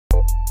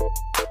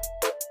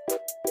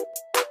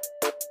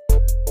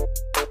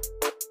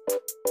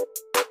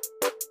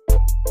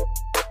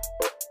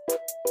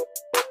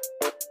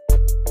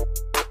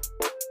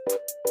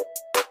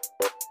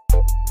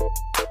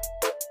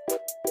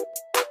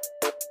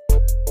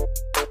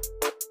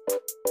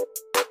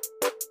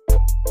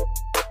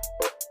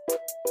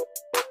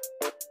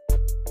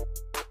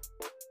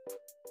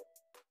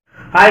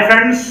Hi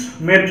friends,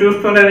 మీరు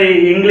చూస్తున్నది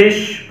English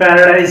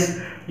Paradise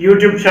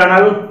YouTube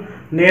channel.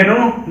 నేను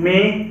మీ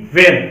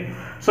వేల్.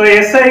 సో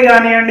ఎస్ఐ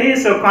కానివ్వండి,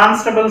 సో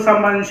కానిస్టేబుల్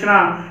సంబంధించిన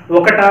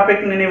ఒక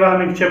టాపిక్ నేను ఇవాళ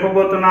మీకు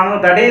చెప్పబోతున్నాను,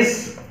 దట్ ఈస్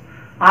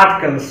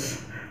ఆర్టికల్స్.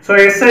 సో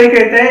ఎస్ఐకి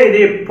అయితే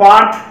ఇది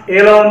పార్ట్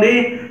ఏలో ఉంది,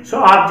 సో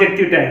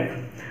ఆబ్జెక్టివ్ టైప్.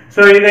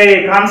 సో ఇది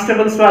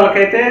కానిస్టేబుల్స్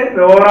వాళ్ళకైతే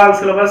ఓవరాల్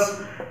సిలబస్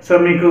సో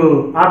మీకు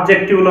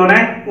ఆబ్జెక్టివ్లోనే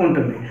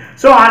ఉంటుంది.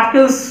 సో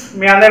ఆర్టికల్స్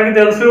మీ అందరికీ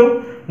తెలుసు,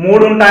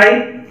 3 ఉంటాయి.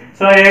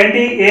 సో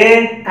ఏంటి? ఏ,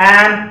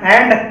 యాన్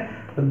అండ్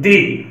ది.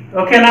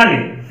 ఓకేనా అండి?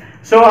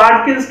 సో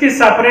ఆర్టికల్స్కి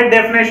సపరేట్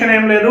డెఫినేషన్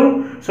ఏం లేదు.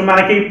 సో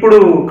మనకి ఇప్పుడు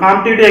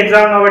కాంపిటేటివ్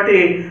ఎగ్జామ్ కాబట్టి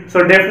సో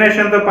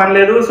డెఫినేషన్తో పని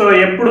లేదు. సో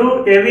ఎప్పుడు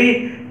ఏవి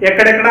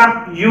ఎక్కడెక్కడ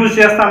యూజ్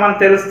చేస్తామని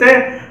తెలిస్తే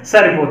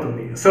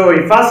సరిపోతుంది. సో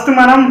ఫస్ట్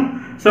మనం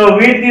సో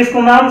వీటి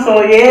తీసుకుందాం. So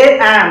A,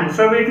 an.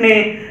 సో వీటిని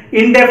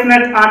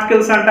ఇండెఫినెట్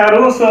ఆర్టికల్స్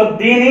అంటారు. సో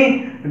దీని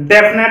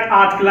డెఫినెట్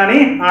ఆర్టికల్ అని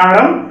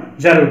అనడం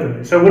జరుగుతుంది.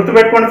 సో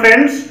గుర్తుపెట్టుకోండి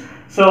ఫ్రెండ్స్.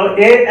 సో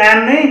ఏ,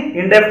 యాన్ని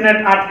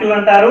ఇండెఫినెట్ ఆర్టికల్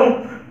అంటారు,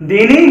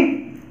 దీని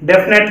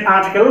డెఫినెట్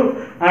ఆర్టికల్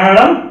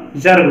అనడం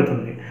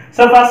జరుగుతుంది.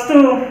 సో ఫస్ట్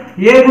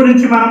ఏ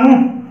గురించి మనము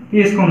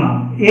తీసుకుందాం.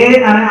 ఏ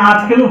అనే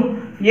ఆర్టికల్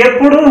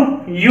ఎప్పుడు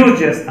యూజ్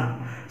చేస్తాం?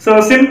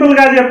 సో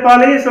సింపుల్గా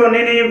చెప్పాలి. సో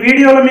నేను ఈ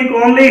వీడియోలో మీకు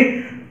ఓన్లీ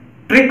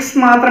ట్రిక్స్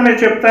మాత్రమే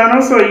చెప్తాను.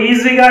 సో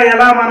ఈజీగా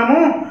ఎలా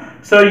మనము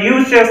సో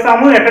యూజ్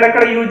చేస్తాము,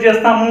 ఎక్కడెక్కడ యూజ్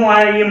చేస్తాము,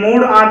 ఈ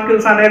 3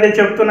 ఆర్టికల్స్ అనేది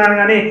చెప్తున్నాను,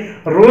 కానీ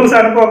రూల్స్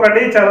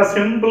అనుకోకండి, చాలా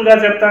సింపుల్గా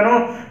చెప్తాను.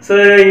 సో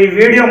ఈ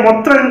వీడియో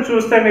మొత్తం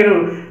చూస్తే మీరు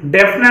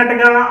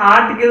డెఫినెట్గా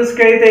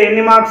ఆర్టికల్స్కి అయితే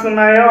ఎన్ని మార్క్స్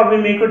ఉన్నాయో అవి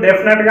మీకు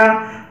డెఫినెట్గా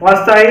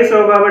వస్తాయి. సో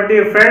కాబట్టి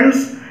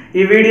ఫ్రెండ్స్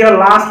ఈ వీడియో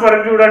లాస్ట్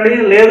వరకు చూడండి.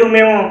 లేదు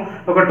మేము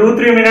ఒక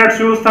 2-3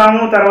 మినిట్స్ చూస్తాము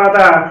తర్వాత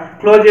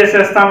క్లోజ్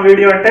చేసేస్తాం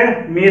వీడియో అంటే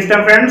మీ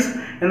ఇష్టం ఫ్రెండ్స్.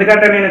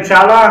 ఎందుకంటే నేను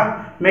చాలా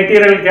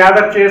మెటీరియల్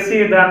గ్యాదర్ చేసి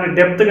దాన్ని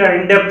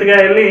ఇన్డెప్త్గా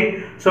వెళ్ళి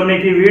సో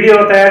మీకు ఈ వీడియో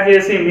తయారు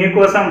చేసి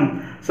మీకోసం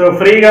సో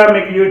ఫ్రీగా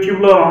మీకు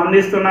యూట్యూబ్లో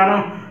అందిస్తున్నాను.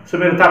 సో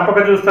మీరు తప్పక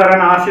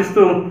చూస్తారని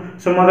ఆశిస్తూ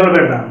సో మొదలు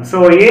పెడదాం. సో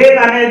ఏ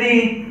అనేది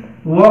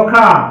ఒక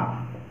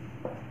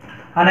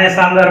అనే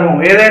సందర్భం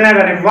ఏదైనా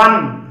కానీ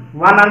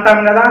వన్ అంటాం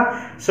కదా.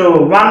 So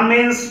 1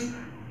 means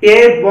A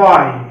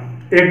bye,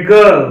 A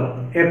girl,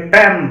 a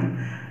pen,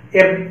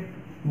 A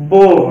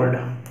board,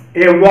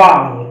 A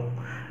wall,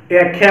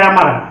 A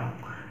camera,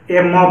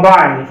 A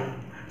mobile.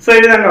 So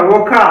ఈ విధంగా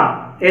ఒక,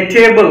 ఏ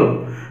టేబుల్.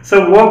 సో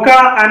ఒక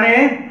అనే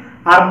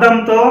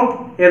అర్థంతో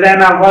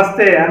ఏదైనా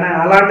వస్తే అనే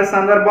అలాంటి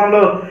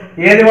సందర్భంలో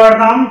ఏది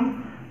వాడతాం?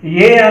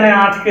 ఏ అనే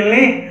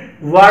ఆర్టికల్ని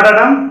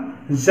వాడడం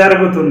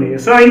జరుగుతుంది.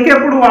 సో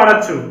ఇంకెప్పుడు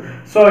వాడచ్చు?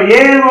 సో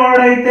ఏ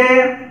వర్డ్ అయితే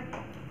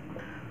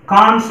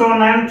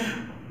కాన్సోనెంట్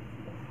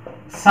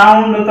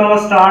సౌండ్తో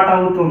స్టార్ట్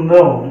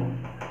అవుతుందో,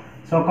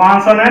 సో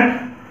కాన్సోనెంట్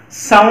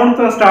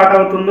సౌండ్తో స్టార్ట్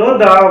అవుతుందో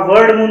ద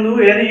వర్డ్ ముందు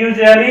ఏది యూజ్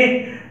చేయాలి?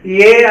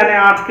 ఏ అనే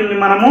ఆర్టికల్ని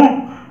మనము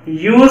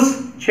యూజ్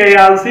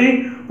చేయాల్సి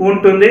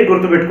ఉంటుంది.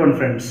 గుర్తుపెట్టుకోండి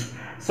friends.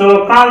 So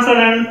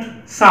consonant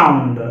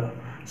sound.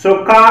 So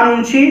కా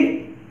నుంచి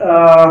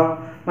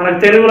మనకు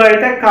తెలుగులో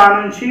అయితే కా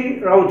నుంచి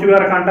రౌతి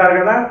వరకు అంటారు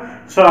కదా.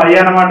 సో అవి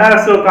అనమాట.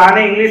 సో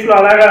కానీ ఇంగ్లీష్లో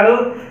అలా కాదు.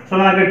 సో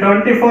మనకి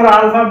 24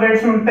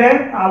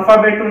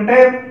 ఆల్ఫాబెట్ ఉంటే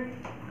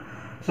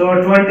సో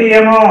 20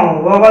 ఏమో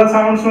వోవల్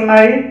సౌండ్స్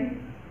ఉన్నాయి,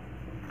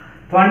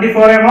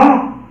 24 ఏమో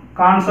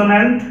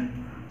కాన్సోనెంట్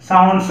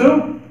సౌండ్స్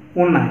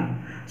ఉన్నాయి.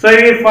 సో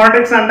ఇవి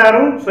ఫోనెటిక్స్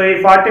అంటారు. సో ఈ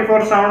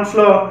 44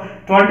 సౌండ్స్లో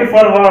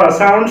 24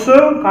 సౌండ్స్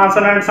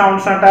కాన్సోనెంట్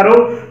సౌండ్స్ అంటారు.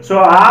 సో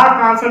ఆ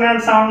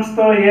కాన్సోనెంట్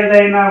సౌండ్స్తో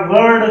ఏదైనా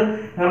వర్డ్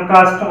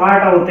కనుక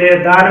స్టార్ట్ అవుతే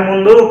దాని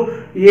ముందు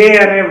ఏ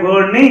అనే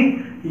వర్డ్ని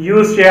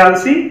యూజ్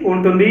చేయాల్సి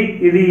ఉంటుంది.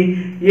 ఇది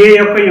ఏ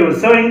యొక్క యూజ్.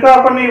 సో ఇంకా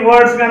కొన్ని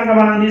వర్డ్స్ కనుక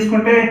మనం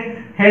తీసుకుంటే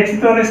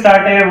హెచ్తోని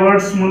స్టార్ట్ అయ్యే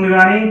వర్డ్స్ ముందు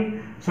కానీ,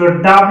 సో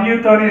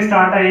డబ్ల్యూతోని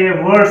స్టార్ట్ అయ్యే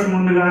వర్డ్స్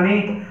ముందు కానీ,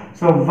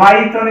 సో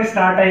వైతోని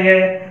స్టార్ట్ అయ్యే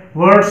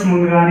వర్డ్స్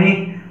ముందు కానీ,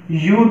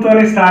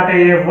 యూతోని స్టార్ట్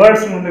అయ్యే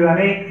వర్డ్స్ ముందు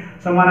కానీ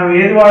సో మనం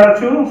ఏది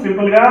వాడచ్చు?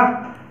 సింపుల్గా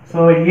సో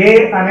ఏ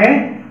అనే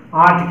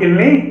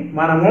ఆర్టికల్ని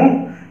మనము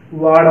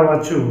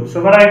వాడవచ్చు. సో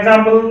ఫర్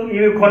ఎగ్జాంపుల్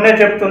ఇవి కొన్నే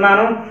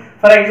చెప్తున్నాను.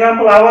 ఫర్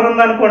ఎగ్జాంపుల్ అవర్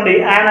ఉందనుకోండి,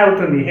 యాన్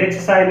అవుతుంది, హెచ్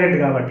సైలెంట్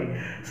కాబట్టి.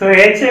 సో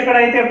హెచ్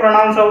ఎక్కడైతే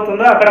ప్రొనౌన్స్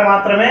అవుతుందో అక్కడ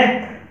మాత్రమే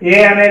ఏ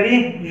అనేది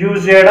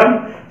యూజ్ చేయడం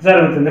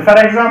జరుగుతుంది.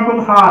 For example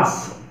horse,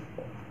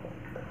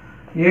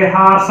 A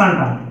horse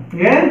అంటాం,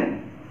 ఏ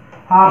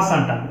హార్స్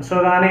అంటాం. సో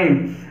కానీ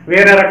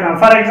వేరే రకం.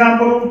 ఫర్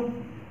ఎగ్జాంపుల్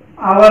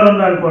అవర్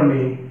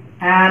ఉందనుకోండి,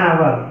 యాన్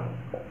అవర్.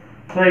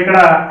 సో ఇక్కడ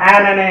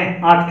యాన్ అనే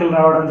ఆర్టికల్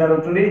రావడం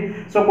జరుగుతుంది.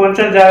 సో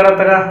కొంచెం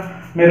జాగ్రత్తగా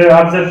మీరు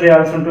అబ్జర్వ్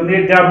చేయాల్సి ఉంటుంది.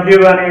 డబ్ల్యూ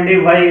కానివ్వండి,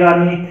 వై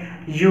కానీ,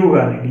 యూ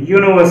కానివ్వండి,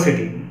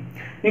 యూనివర్సిటీ.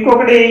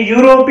 ఇంకొకటి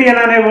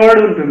యూరోపియన్ అనే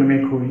వర్డ్ ఉంటుంది,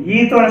 మీకు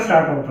ఈతో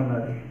స్టార్ట్ అవుతుంది,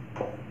 అది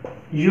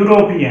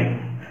యూరోపియన్.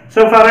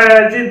 సో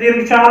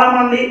దీనికి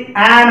చాలామంది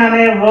యాన్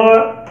అనే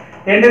వర్డ్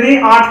ఏంటిది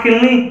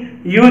ఆర్టికల్ని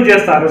యూజ్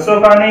చేస్తారు. సో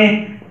కానీ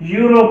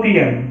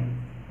యూరోపియన్.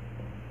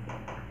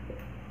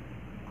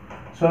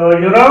 సో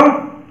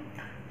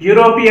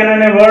యూరోపియన్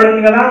అనే వర్డ్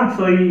ఉంది కదా.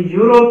 సో ఈ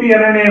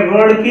యూరోపియన్ అనే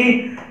వర్డ్కి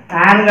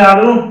యాన్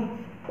కాదు,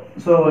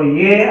 సో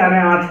ఏ అనే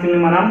ఆర్టికల్ని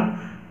మనం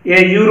ఏ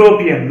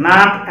యూరోపియన్,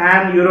 నాట్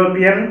యాన్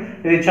యూరోపియన్.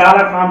 ఇది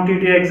చాలా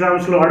కాంపిటేటివ్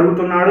ఎగ్జామ్స్లో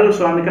అడుగుతున్నాడు,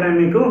 సో అందుకనే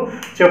మీకు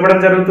చెప్పడం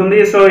జరుగుతుంది.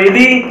 సో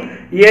ఇది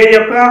ఏ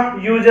యొక్క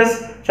యూజెస్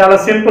చాలా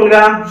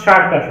సింపుల్గా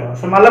షార్ట్కట్లో.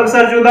 సో మళ్ళీ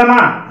ఒకసారి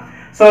చూద్దామా.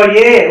 సో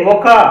ఏ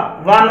ఒక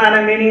వన్ అనే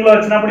మీనింగ్లో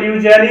వచ్చినప్పుడు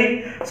యూజ్ చేయాలి.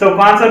 సో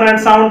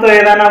కాన్సోనెంట్ సౌండ్తో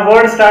ఏదైనా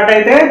వర్డ్ స్టార్ట్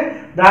అయితే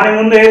దాని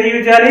ముందు ఏది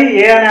యూజ్ చేయాలి,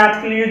 ఏ అనే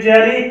ఆర్టికల్ యూజ్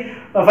చేయాలి.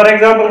 ఫర్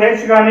ఎగ్జాంపుల్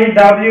హెచ్ కానీ,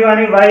 డబ్ల్యూ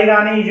కానీ, వై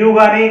కానీ, యూ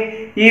కానీ,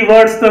 ఈ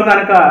వర్డ్స్తో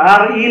కనుక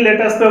ఆర్ ఈ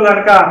లెటర్స్తో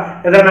కనుక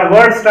ఏదైనా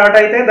వర్డ్ స్టార్ట్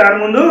అయితే దాని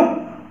ముందు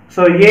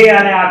సో ఏ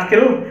అనే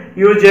ఆర్టికల్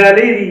యూజ్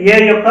చేయాలి. ఇది ఏ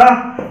యొక్క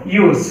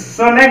యూజ్.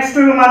 సో నెక్స్ట్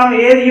మనం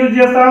ఏది యూజ్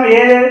చేస్తాం,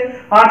 ఏ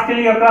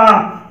ఆర్టికల్ యొక్క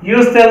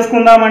యూజ్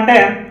తెలుసుకుందామంటే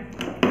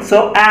సో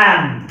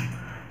యాన్.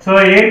 సో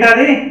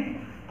ఏంటది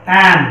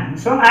యాన్.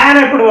 సో యాన్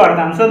ఎప్పుడు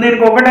వాడతాం, సో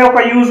దీనికి ఒకటే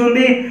ఒక యూజ్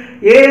ఉంది.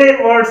 ఏ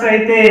వర్డ్స్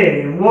అయితే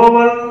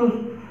ఓవల్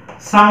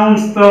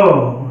సౌండ్స్తో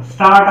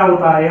స్టార్ట్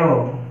అవుతాయో,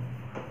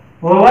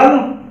 ఓవల్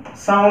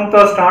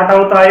సౌండ్తో స్టార్ట్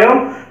అవుతాయో,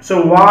 సో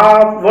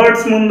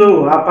వర్డ్స్ ముందు,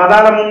 ఆ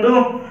పదాల ముందు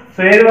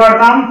సో ఏది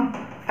వాడతాం,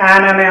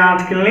 యాన్ అనే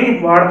ఆర్టికల్ని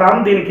వాడతాం.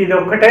 దీనికి ఇది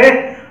ఒక్కటే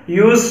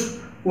యూజ్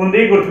ఉంది,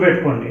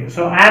 గుర్తుపెట్టుకోండి.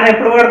 సో యాన్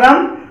ఎప్పుడు వాడతాం,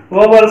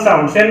 ఓవల్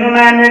సౌండ్స్. ఎన్ని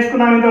ఉన్నాయని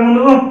నేర్చుకున్నాం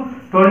ఇంతకుముందు,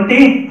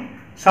 20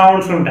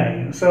 సౌండ్స్ ఉంటాయి.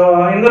 సో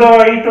ఇందులో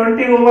ఈ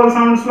 20 ఓవల్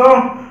సౌండ్స్లో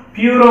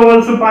ప్యూర్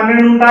ఓవల్స్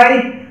 12 ఉంటాయి,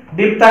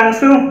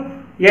 డిప్థాంగ్స్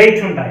 8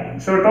 ఉంటాయి.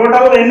 సో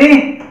టోటల్ ఎన్ని,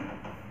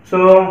 సో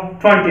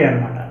 20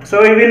 అనమాట. సో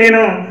ఇవి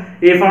నేను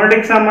ఈ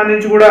ఫోనెటిక్స్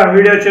సంబంధించి కూడా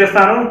వీడియో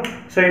చేస్తాను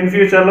సో ఇన్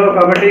ఫ్యూచర్లో,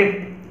 కాబట్టి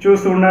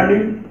చూస్తూ ఉండండి.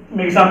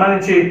 మీకు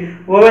సంబంధించి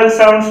ఓవెల్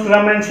సౌండ్స్కి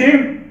సంబంధించి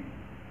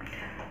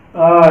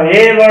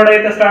ఏ వర్డ్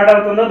అయితే స్టార్ట్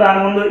అవుతుందో దాని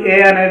ముందు ఏ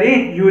అనేది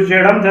యూజ్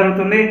చేయడం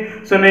జరుగుతుంది.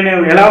 సో నేను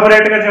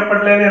ఎలాబొరేట్గా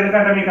చెప్పట్లేదు,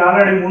 ఎందుకంటే మీకు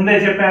ఆల్రెడీ ముందే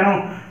చెప్పాను.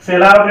 సో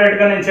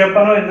ఎలాబొరేట్గా నేను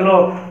చెప్పాను, ఇందులో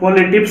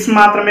ఓన్లీ టిప్స్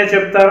మాత్రమే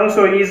చెప్తాను.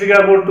 సో ఈజీగా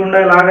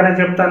గుర్తుండేలాగానే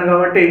చెప్తాను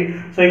కాబట్టి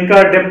సో ఇంకా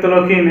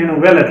డెప్త్లోకి నేను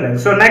వెళ్ళట్లేదు.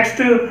 సో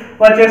నెక్స్ట్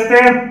వచ్చేస్తే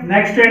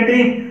నెక్స్ట్ ఏంటి,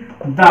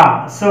 the.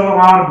 So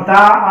are the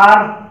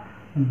are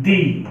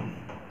the.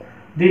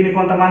 దీన్ని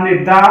కొంతమంది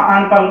ద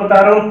అని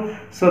పలుకుతారు,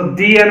 సో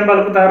ది అని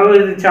పలుకుతారు.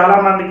 ఇది చాలా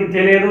మందికి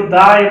తెలియదు. ద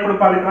ఎప్పుడు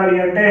పలకాలి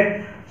అంటే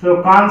సో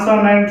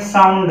కాన్సోనెంట్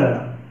సౌండ్,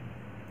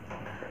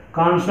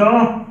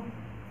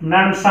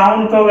 కాన్సోనెంట్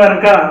సౌండ్తో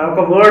కనుక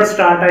ఒక వర్డ్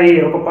స్టార్ట్ అయ్యి,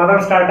 ఒక పదం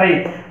స్టార్ట్ అయ్యి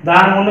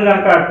దాని ముందు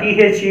కనుక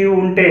టీహెచ్యు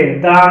ఉంటే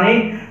దాన్ని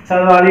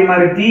చదవాలి.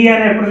 మరి ది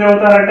అని ఎప్పుడు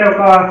చదువుతారంటే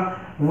ఒక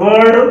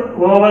వర్డ్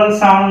ఓవల్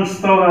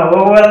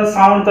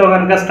సౌండ్తో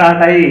కనుక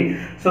స్టార్ట్ అయ్యి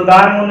సో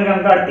దాని ముందు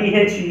కనుక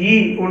టీహెచ్ఈ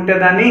ఉంటే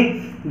దాన్ని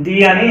ది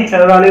అని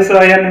చదవాలి. సో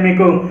అవన్నీ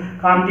మీకు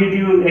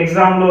కాంపిటేటివ్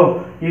ఎగ్జామ్లో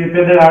ఇది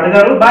పెద్దగా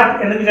అడగారు. బట్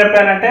ఎందుకు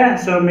చెప్పానంటే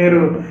సో మీరు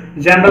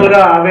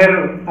జనరల్గా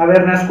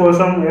అవేర్నెస్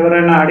కోసం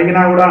ఎవరైనా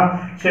అడిగినా కూడా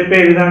చెప్పే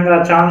విధంగా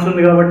ఛాన్స్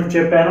ఉంది కాబట్టి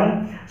చెప్పాను.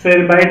 సో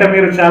ఇది బయట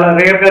మీరు చాలా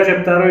రేర్గా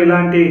చెప్తారు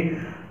ఇలాంటి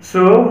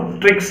సో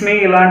ట్రిక్స్ని,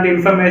 ఇలాంటి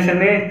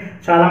ఇన్ఫర్మేషన్ని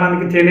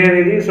చాలామందికి తెలియదు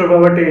ఇది. సో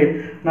కాబట్టి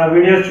నా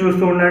వీడియోస్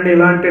చూస్తూ ఉండండి,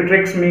 ఇలాంటి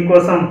ట్రిక్స్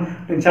మీకోసం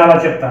నేను చాలా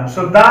చెప్తాను.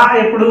 సో దా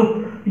ఎప్పుడు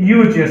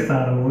యూజ్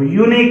చేస్తారు,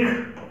 యూనిక్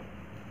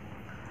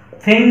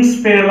థింగ్స్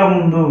పేర్ల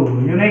ముందు,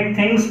 యూనిక్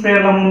థింగ్స్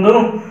పేర్ల ముందు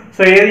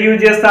సో ఏది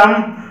యూజ్ చేస్తాం,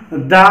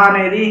 ద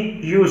అనేది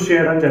యూజ్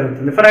చేయడం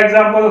జరుగుతుంది. For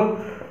example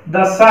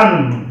the sun,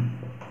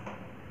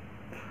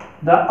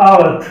 the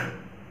earth,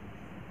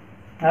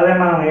 అదే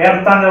మనం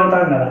ఎర్త్ అని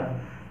చదువుతాం కదా,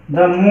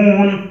 the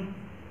moon,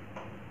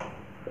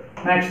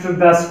 next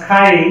the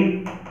sky.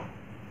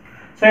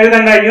 So ఈ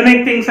విధంగా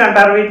యూనిక్ థింగ్స్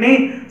అంటారు వీటిని.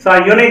 సో ఆ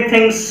యూనిక్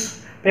థింగ్స్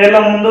పేర్ల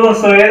ముందు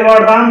సో ఏది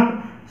వాడతాం,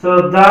 సో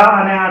ద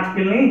అనే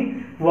ఆర్టికల్ని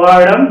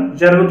వాడడం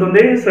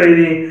జరుగుతుంది. సో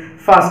ఇది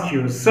ఫస్ట్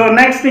యూజ్. సో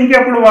నెక్స్ట్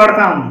ఇంకెప్పుడు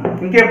వాడతాం,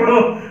 ఇంకెప్పుడు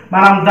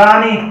మనం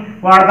దాని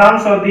వాడతాం.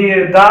 సో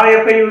దా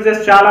యొక్క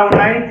యూజెస్ చాలా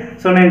ఉన్నాయి.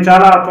 సో నేను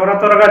చాలా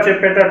త్వరగా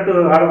చెప్పేటట్టు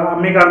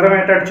మీకు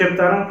అర్థమయ్యేటట్టు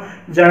చెప్తాను,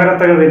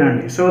 జాగ్రత్తగా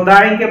వినండి. సో దా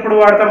ఇంకెప్పుడు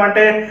వాడతాం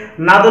అంటే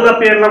నదుల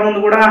పేర్ల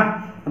ముందు కూడా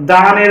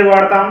దా అనేది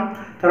వాడతాం.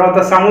 తర్వాత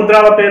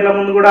సముద్రాల పేర్ల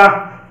ముందు కూడా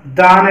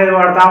దా అనేది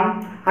వాడతాం.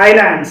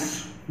 ఐలాండ్స్,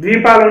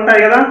 ద్వీపాలు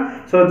ఉంటాయి కదా,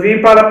 సో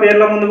ద్వీపాల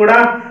పేర్ల ముందు కూడా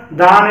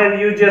దా అనేది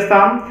యూజ్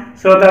చేస్తాం.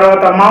 సో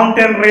తర్వాత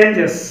మౌంటైన్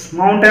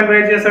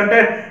రేంజెస్ అంటే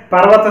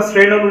పర్వత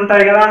శ్రేణులు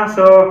ఉంటాయి కదా,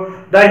 so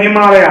the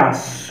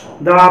Himalayas,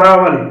 the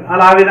Aravalli,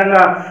 అలా ఆ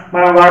విధంగా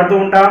మనం వాడుతూ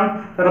ఉంటాం.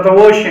 తర్వాత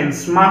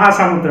ఓషన్స్,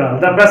 మహాసముద్రాలు,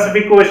 ద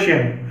పసిఫిక్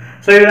ఓషన్.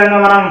 సో ఈ విధంగా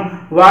మనం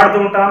వాడుతూ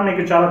ఉంటాం.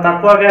 మీకు చాలా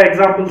తక్కువగా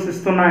ఎగ్జాంపుల్స్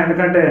ఇస్తున్నా,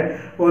 ఎందుకంటే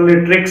ఓన్లీ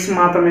ట్రిక్స్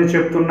మాత్రమే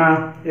చెప్తున్నా,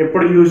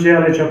 ఎప్పుడు యూజ్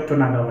చేయాలో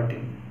చెప్తున్నా కాబట్టి.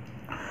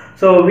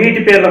 సో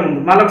వీటి పేర్ల ముందు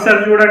మరొకసారి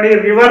చూడండి,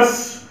 రివర్స్,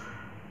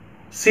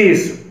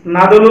 సీస్,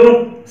 నదులు,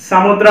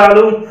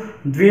 సముద్రాలు,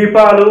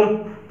 ద్వీపాలు,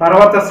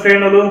 పర్వత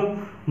శ్రేణులు,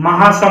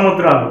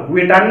 మహాసముద్రాలు,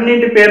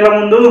 వీటన్నింటి పేర్ల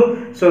ముందు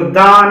సో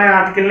దా అనే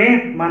ఆర్టికల్ని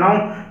మనం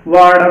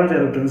వాడడం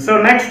జరుగుతుంది. సో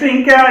నెక్స్ట్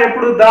ఇంకా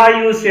ఎప్పుడు దా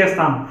యూజ్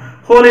చేస్తాం,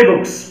 హోలీ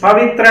బుక్స్,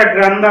 పవిత్ర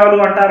గ్రంథాలు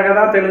అంటారు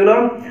కదా తెలుగులో.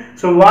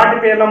 సో వాటి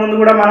పేర్ల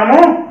ముందు కూడా మనము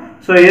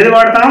సో ఏది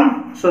వాడతాం,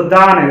 సో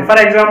దా అనేది.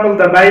 For example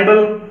the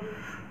Bible,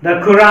 the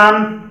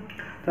Quran,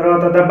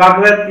 తర్వాత the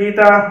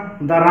Bhagavad Gita,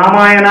 the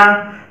Ramayana.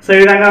 So ఈ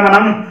విధంగా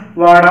మనం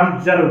వాడడం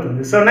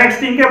జరుగుతుంది. సో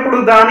నెక్స్ట్ ఇంకెప్పుడు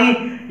దాన్ని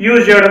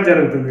యూజ్ చేయడం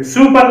జరుగుతుంది,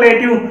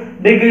 సూపర్లేటివ్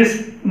డిగ్రీస్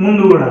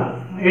ముందు కూడా.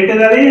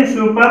 ఏంటిది అది,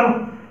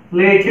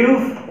 superlative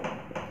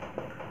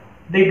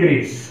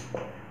degrees.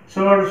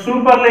 So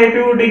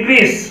superlative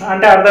degrees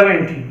అంటే అర్థం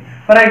ఏంటి?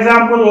 ఫర్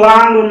ఎగ్జాంపుల్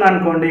లాంగ్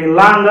ఉందనుకోండి,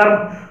 లాంగర్,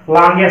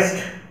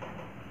 లాంగెస్ట్.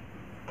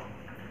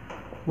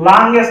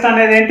 లాంగెస్ట్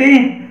అనేది ఏంటి?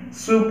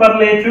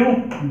 Superlative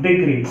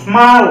degree.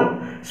 Small,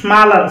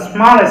 smaller,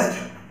 smallest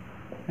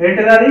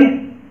ఏంటిది? అది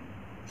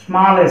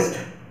స్మాలెస్ట్.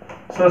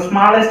 సో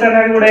స్మాలెస్ట్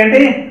అనేది కూడా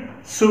ఏంటి?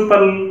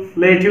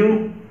 Superlative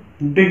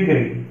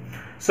degree.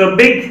 So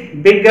big,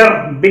 bigger,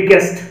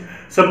 biggest.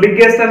 So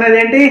biggest అనేది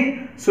ఏంటి?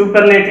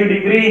 Superlative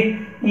degree.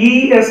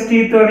 ఈఎస్టీ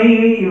తోని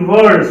ఈ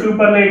వర్డ్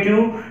సూపర్లేటివ్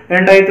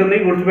ఎండ్ అవుతుంది,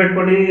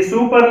 గుర్తుపెట్టుకోండి. ఈ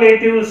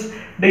సూపర్లేటివ్స్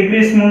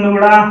డిగ్రీస్ ముందు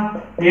కూడా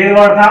ఏది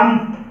వాడతాం?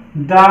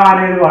 ద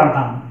అనేది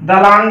వాడతాం. The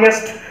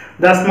longest,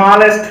 the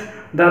smallest,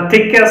 the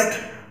thickest,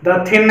 the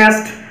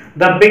thinnest,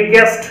 the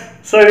biggest.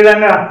 So ఈ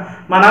విధంగా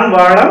మనం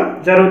వాడడం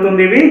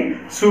జరుగుతుంది ఇవి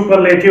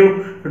సూపర్లేటివ్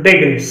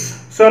డిగ్రీస్.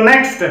 సో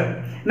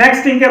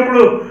నెక్స్ట్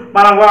ఇంకెప్పుడు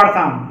మనం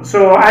వాడతాం? సో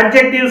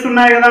అడ్జెక్టివ్స్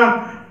ఉన్నాయి కదా,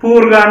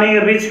 పూర్ కానీ,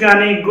 రిచ్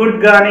కానీ, గుడ్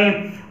కానీ,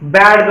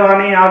 బ్యాడ్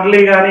కానీ,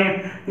 అగ్లీ కానీ,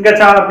 ఇంకా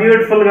చాలా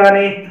బ్యూటిఫుల్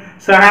కానీ,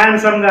 సో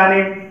హ్యాండ్సమ్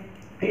కానీ,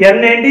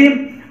 ఇవన్నీ ఏంటి?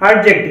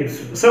 అడ్జెక్టివ్స్.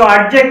 సో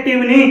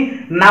అడ్జెక్టివ్ని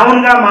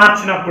నౌన్గా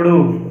మార్చినప్పుడు,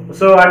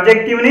 సో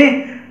అడ్జెక్టివ్ని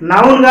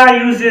నౌన్గా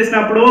యూజ్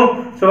చేసినప్పుడు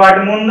సో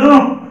వాటి ముందు,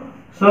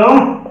 so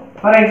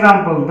for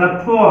example the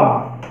poor,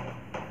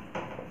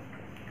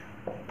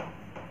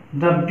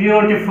 the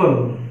beautiful.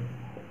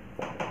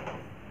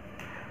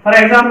 For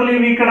example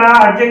ఇవి ఇక్కడ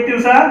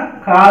అడ్జెక్టివ్సా?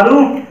 కాదు,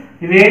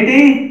 ఇవేంటి?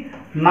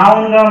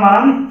 నౌన్గా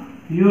మనం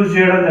యూజ్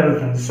చేయడం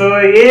జరుగుతుంది. సో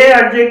ఏ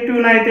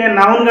అడ్జెక్టివ్ని అయితే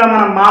నౌన్గా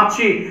మనం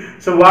మార్చి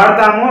సో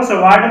వాడతామో సో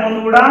వాటి ముందు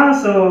కూడా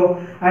సో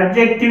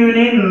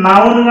అడ్జెక్టివ్ని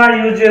నౌన్గా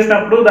యూజ్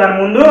చేసినప్పుడు దాని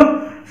ముందు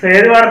సో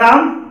ఏది వాడతాం?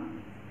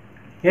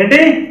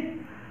 ఏంటి?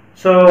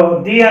 సో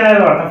ది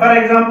అనేది వాడతాం. For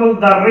example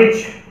the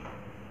rich.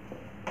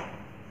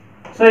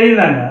 So ఈ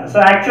విధంగా. సో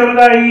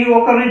యాక్చువల్గా ఈ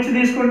ఒక రిచ్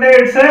తీసుకుంటే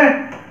ఇట్స్ ఏ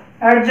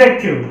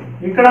అడ్జెక్టివ్.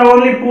 ఇక్కడ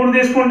ఓన్లీ పూర్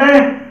తీసుకుంటే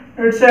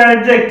ఇట్స్ ఏ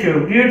అడ్జెక్టివ్.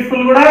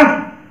 బ్యూటిఫుల్ కూడా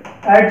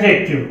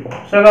అడ్జెక్టివ్.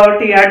 సో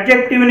కాబట్టి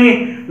అడ్జెక్టివ్ని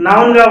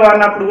నౌన్గా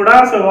వాడినప్పుడు కూడా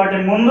సో వాటి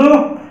ముందు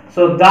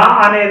సో ద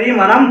అనేది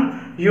మనం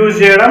యూజ్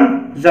చేయడం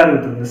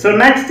జరుగుతుంది. సో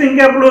నెక్స్ట్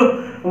ఇంకెప్పుడు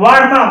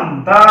వాడతాం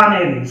ద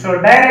అనేది? సో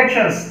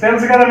డైరెక్షన్స్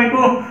తెలుసు కదా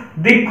మీకు,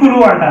 దిక్కులు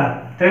అంటారు.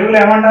 తెలుగులో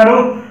ఏమంటారు?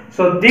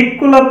 సో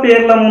దిక్కుల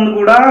పేర్ల ముందు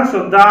కూడా సో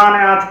ద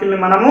అనే ఆర్టికల్ని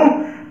మనము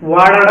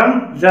వాడడం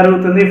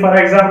జరుగుతుంది. For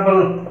example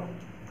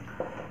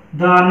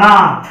the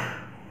north,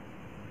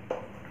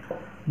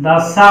 the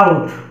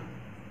south,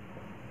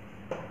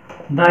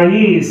 the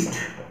east,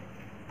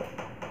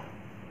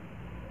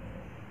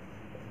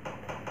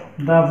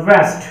 the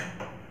west.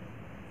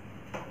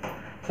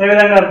 So ఈ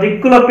విధంగా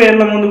దిక్కుల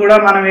పేర్ల ముందు కూడా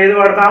మనం ఏది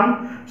వాడతాం?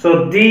 సో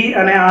ది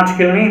అనే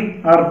ఆర్టికల్ని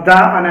ఆర్ ద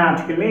అనే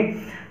ఆర్టికల్ని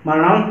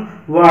మనం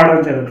వాడడం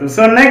జరుగుతుంది.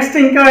 సో నెక్స్ట్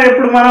ఇంకా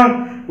ఎప్పుడు మనం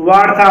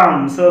వాడతాం?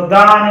 సో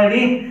ద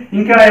అనేది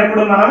ఇంకా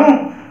ఎప్పుడు మనము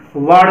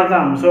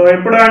వాడుతాం? సో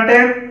ఎప్పుడు అంటే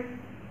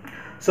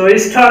సో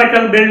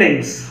హిస్టారికల్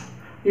బిల్డింగ్స్,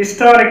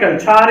 హిస్టారికల్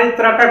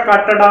చారిత్రక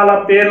కట్టడాల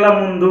పేర్ల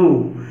ముందు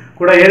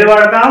కూడా ఏది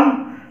వాడతాం?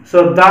 సో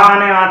ద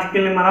అనే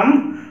ఆర్టికల్ని మనం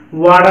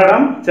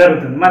వాడడం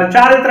జరుగుతుంది. మరి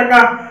చారిత్రక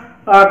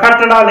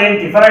కట్టడాలు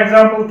ఏంటి? For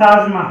example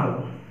Taj Mahal,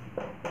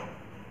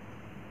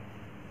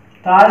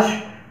 Taj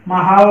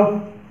Mahal,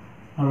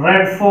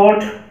 red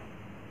fort,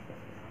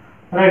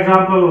 for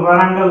example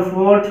Warangal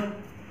fort.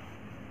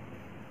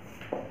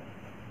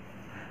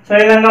 So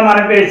ఈ విధంగా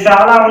మనకి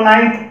చాలా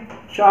ఉన్నాయి,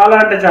 చాలా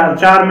అంటే చాలా.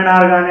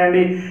 చార్మినార్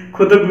కానివ్వండి,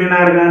 కుతుబ్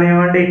మినార్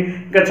కానివ్వండి,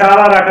 ఇంకా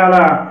చాలా రకాల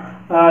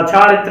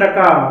చారిత్రక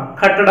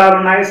కట్టడాలు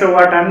ఉన్నాయి. సో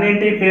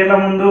వాటన్నింటి పేర్ల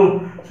ముందు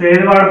సో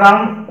ఏది వాడతాం?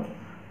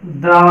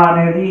 ద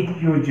అనేది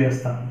యూజ్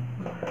చేస్తాం.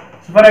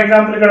 సో ఫర్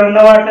ఎగ్జాంపుల్ ఇక్కడ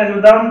ఉన్న వాటిని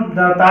చూద్దాం.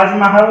 The Taj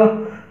Mahal,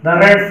 the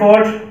red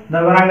fort,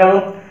 the Warangal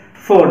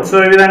fort. So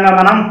ఈ విధంగా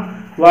మనం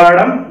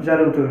వాడడం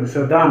జరుగుతుంది.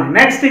 సో దాన్ని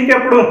నెక్స్ట్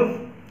ఇంకెప్పుడు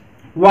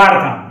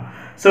వాడతాం?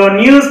 సో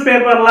న్యూస్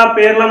పేపర్ల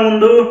పేర్ల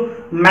ముందు,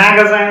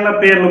 మ్యాగజైన్ల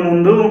పేర్ల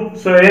ముందు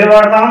సో ఏది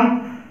వాడతాం?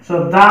 సో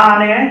ద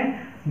అనే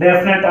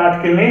డెఫినెట్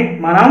ఆర్టికల్ని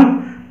మనం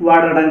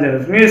వాడడం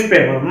జరుగుతుంది. న్యూస్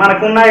పేపర్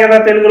మనకు ఉన్నాయి కదా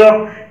తెలుగులో,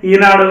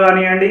 ఈనాడు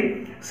కానివ్వండి,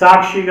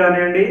 సాక్షి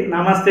కానివ్వండి,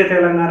 నమస్తే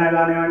తెలంగాణ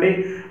కానివ్వండి,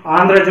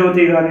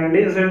 ఆంధ్రజ్యోతి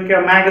కానివ్వండి. సో ఇంకా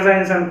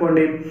మ్యాగజైన్స్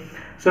అనుకోండి,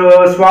 సో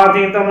స్వాతి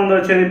ఇంతకుముందు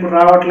వచ్చేది, ఇప్పుడు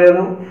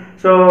రావట్లేదు.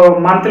 సో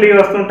మంత్లీ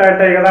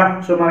వస్తుంటాయి కదా.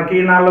 సో మనకి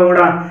ఈనాడులో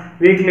కూడా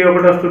వీక్లీ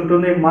ఒకటి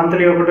వస్తుంటుంది,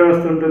 మంత్లీ ఒకటి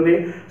వస్తుంటుంది.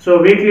 సో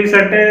వీక్లీస్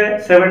అంటే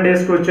 7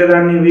 డేస్కి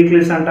వచ్చేదాన్ని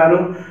వీక్లీస్ అంటారు.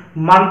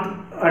 మంత్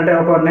అంటే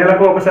ఒక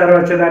నెలకు ఒకసారి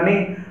వచ్చేదాన్ని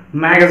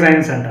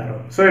మ్యాగజైన్స్ అంటారు.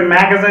 సో ఈ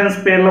మ్యాగజైన్స్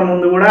పేర్ల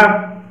ముందు కూడా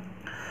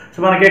సో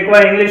మనకి ఎక్కువ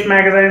ఇంగ్లీష్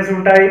మ్యాగజైన్స్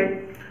ఉంటాయి.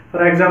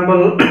 ఫర్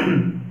ఎగ్జాంపుల్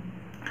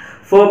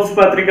ఫోర్బ్స్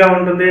పత్రిక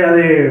ఉంటుంది,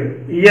 అది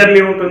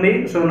ఇయర్లీ ఉంటుంది,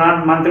 సో నాట్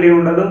మంత్లీ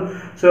ఉండదు.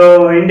 సో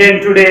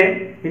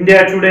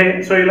ఇండియా టుడే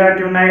సో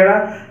ఇలాంటివి ఉన్నాయి కదా.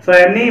 సో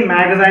అన్నీ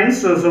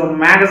మ్యాగజైన్స్. సో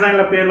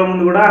మ్యాగజైన్ల పేర్ల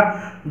ముందు కూడా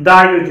ద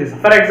యూజ్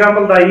చేస్తాం. For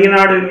example the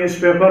Eenadu news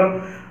paper,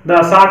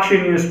 the Sakshi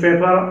news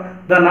paper,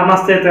 the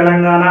నమస్తే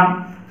తెలంగాణ,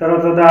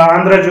 తర్వాత ద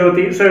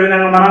ఆంధ్రజ్యోతి. సో ఈ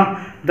విధంగా మనం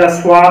ద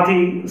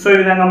స్వాతి సో ఈ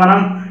విధంగా మనం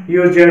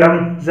యూజ్ చేయడం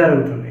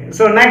జరుగుతుంది.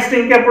 సో నెక్స్ట్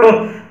ఇంకెప్పుడు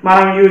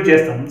మనం యూజ్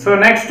చేస్తాం? So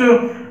next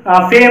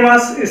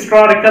famous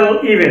historical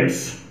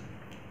events.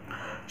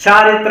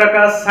 చారిత్రక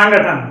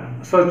సంఘటన.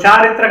 సో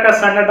చారిత్రక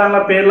సంఘటనల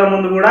పేర్ల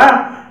ముందు కూడా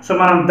సో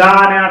మనం ద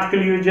అనే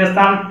ఆర్టికల్ యూజ్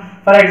చేస్తాం.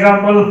 For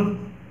example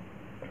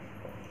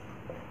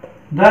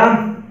the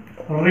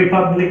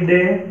republic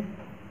day,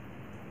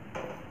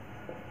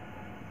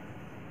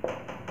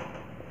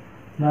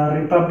 the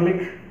Republic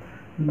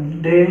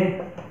Day,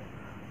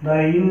 the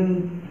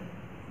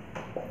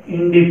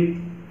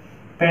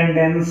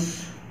Independence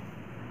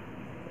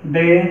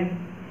Day.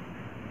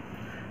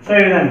 So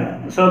ఈ విధంగా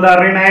సో ద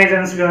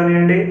రినైజెన్స్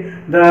కానివ్వండి,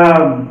 ద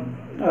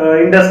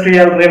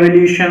ఇండస్ట్రియల్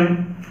రెవల్యూషన్,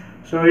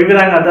 సో ఈ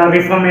విధంగా the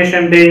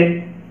reformation day,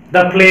 the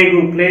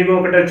plague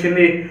ఒకటి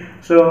వచ్చింది.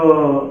 సో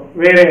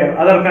వేరే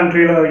అదర్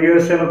కంట్రీలో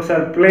యూఎస్ఏలో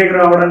ఒకసారి ప్లేగ్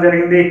రావడం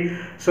జరిగింది.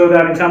 సో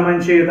దానికి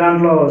సంబంధించి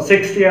దాంట్లో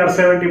 60 or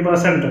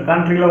 70%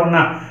 కంట్రీలో ఉన్న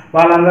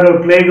వాళ్ళందరూ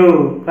ప్లేగు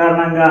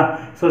కారణంగా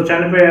సో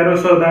చనిపోయారు.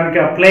 సో దానికి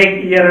ఆ ప్లేగ్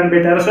ఇయర్ అని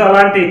పెట్టారు. సో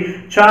అలాంటి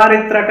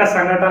చారిత్రక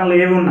సంఘటనలు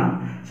ఏవి ఉన్నా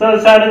సో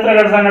చారిత్రక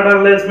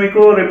సంఘటనలు తెలుసు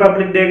మీకు.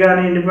 రిపబ్లిక్ డే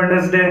కానీ,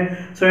 ఇండిపెండెన్స్ డే.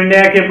 సో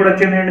ఇండియాకి ఎప్పుడు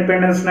వచ్చింది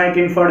ఇండిపెండెన్స్?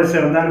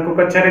 1947. దానికి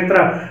ఒక చరిత్ర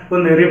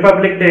ఉంది.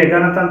 రిపబ్లిక్ డే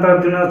గణతంత్ర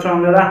దినోత్సవం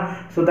కదా,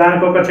 సో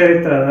దానికి ఒక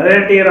చరిత్ర.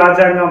 అదేంటి?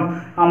 రాజ్యాంగం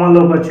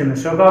అమల్లోకి వచ్చింది.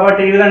 సో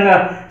కాబట్టి ఈ విధంగా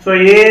సో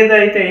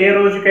ఏదైతే ఏ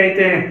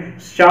రోజుకైతే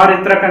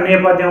చారిత్రక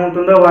నేపథ్యం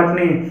ఉంటుందో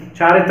వాటిని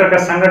చారిత్రక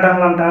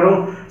సంఘటనలు అంటారు.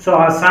 సో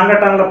ఆ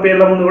సంఘటనల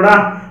పేర్ల ముందు కూడా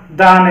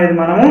ద అనేది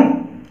మనము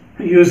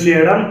యూజ్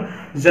చేయడం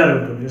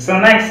జరుగుతుంది. సో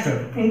నెక్స్ట్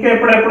ఇంకా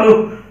ఎప్పుడెప్పుడు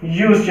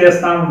యూజ్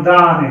చేస్తాం ద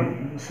అనేది?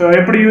 సో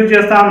ఎప్పుడు యూజ్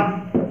చేస్తాం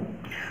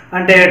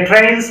అంటే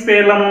ట్రైన్స్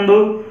పేర్ల ముందు,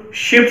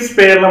 షిప్స్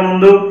పేర్ల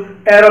ముందు,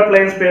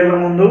 ఏరోప్లేన్స్ పేర్ల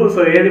ముందు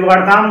సో ఏది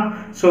వాడతాం?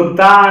 సో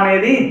ద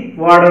అనేది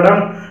వాడడం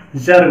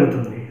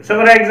జరుగుతుంది. సో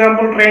ఫర్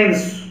ఎగ్జాంపుల్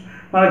ట్రైన్స్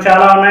మనకు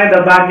చాలా ఉన్నాయి. ద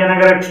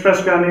భాగ్యనగర్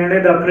ఎక్స్ప్రెస్ కానివ్వండి,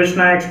 ద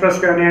కృష్ణ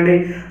ఎక్స్ప్రెస్ కానివ్వండి,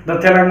 ద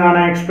తెలంగాణ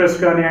ఎక్స్ప్రెస్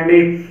కానివ్వండి,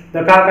 ద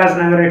కాకాజ్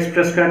నగర్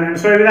ఎక్స్ప్రెస్ కానివ్వండి.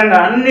 సో ఈ విధంగా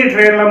అన్ని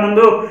ట్రైన్ల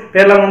ముందు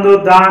పేర్ల ముందు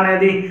ద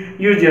అనేది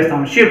యూజ్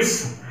చేస్తాం. షిప్స్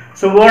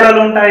సో ఓడలు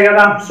ఉంటాయి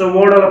కదా, సో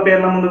ఓడల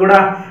పేర్ల ముందు కూడా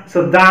సో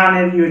ద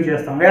అనేది యూజ్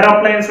చేస్తాం.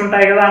 ఏరోప్లేన్స్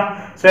ఉంటాయి కదా,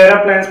 సో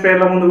ఏరోప్లేన్స్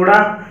పేర్ల ముందు కూడా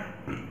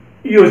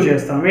యూజ్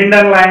చేస్తాం.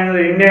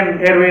 ఇండియన్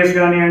ఎయిర్వేస్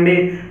కానివ్వండి,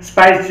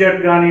 స్పైస్ జెట్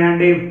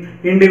కానివ్వండి,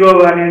 ఇండిగో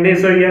కానివ్వండి.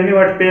 సో ఇవన్నీ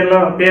వాటి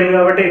పేర్లు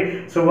కాబట్టి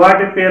సో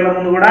వాటి పేర్ల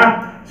ముందు కూడా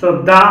సో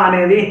ద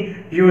అనేది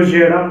యూజ్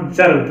చేయడం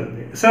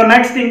జరుగుతుంది. సో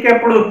నెక్స్ట్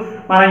ఇంకెప్పుడు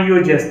మనం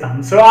యూజ్ చేస్తాం?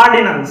 సో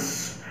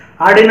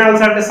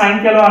ఆర్డినల్స్ అంటే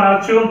సంఖ్యలో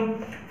అనవచ్చు.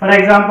 ఫర్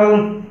ఎగ్జాంపుల్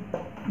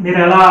మీరు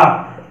ఎలా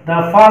the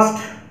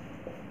first,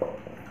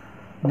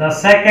 the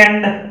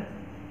second,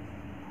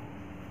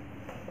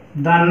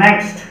 the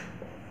next,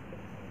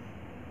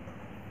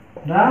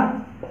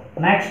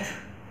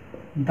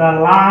 the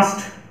last,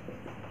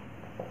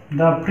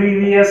 the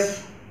previous.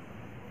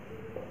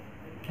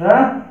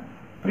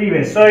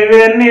 So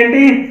ఇవన్నీ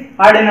ఏంటి?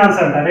 ఆర్డినల్స్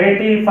అంటారు.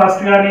 ఏంటి?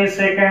 ఫస్ట్ కానీ,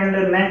 second,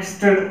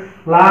 next,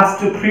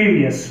 last,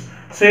 previous.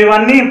 So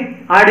ఇవన్నీ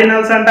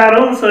ఆర్డినల్స్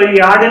అంటారు. సో ఈ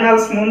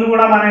ఆర్డినల్స్ ముందు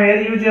కూడా మనం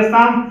ఏది యూజ్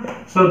చేస్తాం?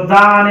 సో ద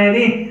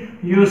అనేది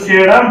యూజ్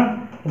చేయడం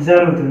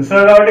జరుగుతుంది. సో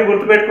కాబట్టి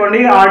గుర్తుపెట్టుకోండి,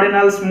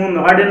 ఆర్డినల్స్ ముందు.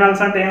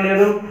 ఆర్డినల్స్ అంటే ఏం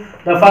లేదు,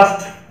 the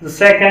first, the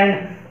second,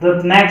 the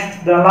next,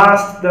 the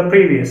last, the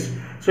previous.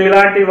 So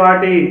ఇలాంటి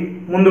వాటి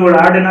ముందు కూడా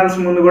ఆర్డినల్స్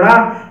ముందు కూడా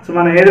సో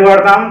మనం ఏది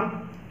వాడతాం?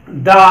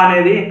 ద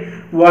అనేది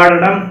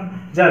వాడడం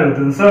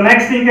జరుగుతుంది. సో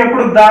నెక్స్ట్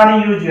ఇంకెప్పుడు దాన్ని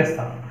యూజ్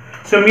చేస్తాం?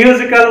 సో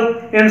మ్యూజికల్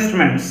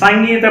ఇన్స్ట్రుమెంట్స్,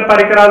 సంగీత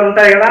పరికరాలు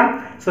ఉంటాయి కదా,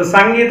 సో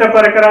సంగీత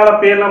పరికరాల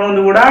పేర్ల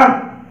ముందు కూడా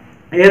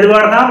ఏది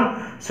వాడతాం?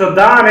 సో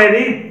ద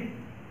అనేది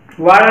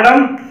వాడడం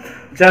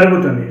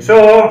జరుగుతుంది. So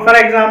for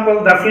example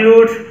the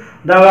flute,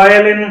 the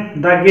violin,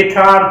 the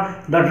guitar,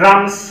 the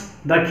drums,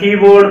 the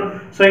keyboard,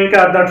 so ఇంకా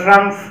ద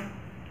ట్రంప్.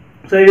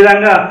 సో ఈ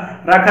విధంగా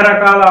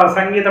రకరకాల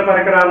సంగీత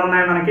పరికరాలు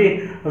ఉన్నాయి మనకి.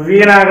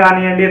 వీణ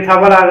కానివ్వండి,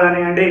 తబలా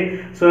కానివ్వండి,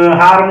 సో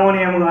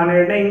హార్మోనియం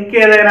కానివ్వండి,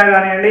 ఇంకేదైనా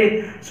కానివ్వండి.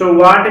 సో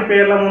వాటి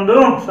పేర్ల ముందు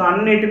సో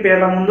అన్నిటి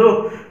పేర్ల ముందు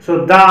సో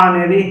ద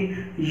అనేది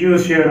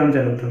యూజ్ చేయడం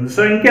జరుగుతుంది.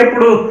 సో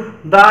ఇంకెప్పుడు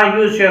ద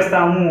యూజ్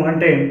చేస్తాము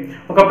అంటే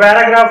ఒక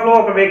పారాగ్రాఫ్లో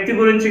ఒక వ్యక్తి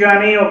గురించి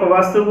కానీ, ఒక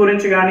వస్తువు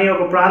గురించి కానీ,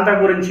 ఒక ప్రాంతం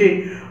గురించి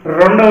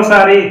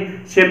రెండవసారి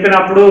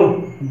చెప్పినప్పుడు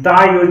ద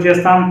యూజ్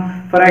చేస్తాం.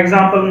 ఫర్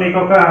ఎగ్జాంపుల్ మీకు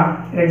ఒక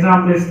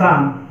ఎగ్జాంపుల్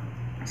ఇస్తాను,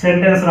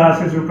 సెంటెన్స్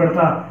రాసి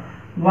చూపెడతా.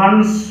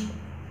 Once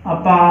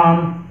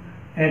upon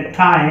a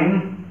time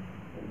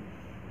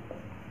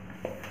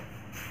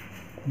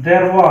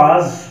there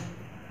was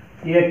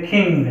a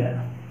king.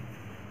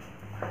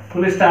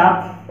 Full stop.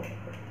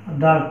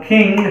 The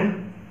king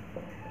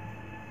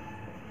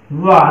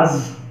was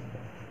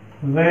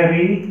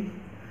very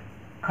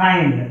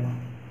kind.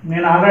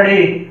 నేను ఆల్రెడీ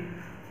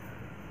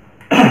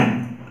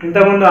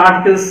ఇంతకుముందు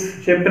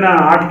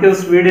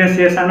ఆర్టికల్స్ వీడియోస్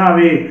చేశాను,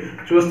 అవి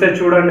చూస్తే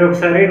చూడండి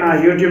ఒకసారి, నా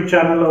యూట్యూబ్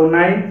ఛానల్లో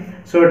ఉన్నాయి.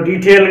 సో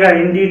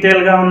ఇన్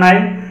డీటెయిల్గా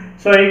ఉన్నాయి.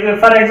 సో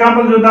ఫర్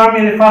ఎగ్జాంపుల్ చూద్దాం.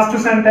 ఇది first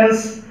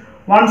sentence,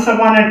 once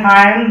upon a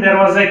time there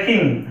was a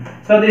king.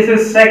 So this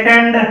is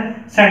second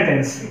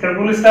sentence. ఇక్కడ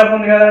ఫుల్ స్టాప్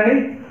ఉంది కదండి.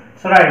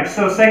 So right.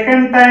 So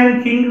second time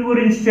king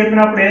గురించి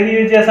చెప్పినప్పుడు ఏది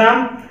యూజ్ చేసాం?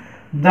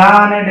 ద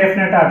అనే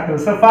definite article.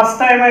 So first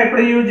time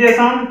ఎప్పుడు యూజ్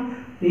చేసాం?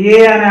 ఏ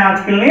అనే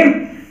ఆర్టికల్ని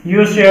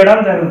యూజ్ చేయడం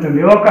జరుగుతుంది.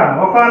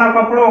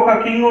 ఒకనొకప్పుడు ఒక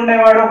కింగ్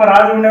ఉండేవాడు, ఒక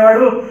రాజు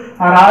ఉండేవాడు.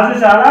 ఆ రాజు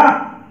చాలా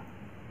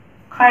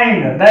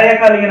కైండ్, దయ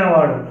కలిగిన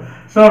వాడు.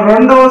 సో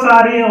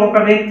రెండవసారి ఒక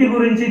వ్యక్తి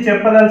గురించి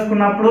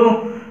చెప్పదలుచుకున్నప్పుడు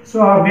సో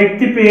ఆ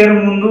వ్యక్తి పేరు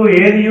ముందు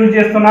ఏది యూజ్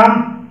చేస్తున్నాం,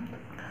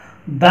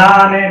 ద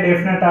అనే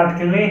డెఫినెట్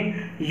ఆర్టికల్ని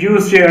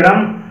యూజ్ చేయడం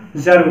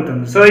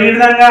జరుగుతుంది. సో ఈ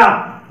విధంగా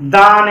ద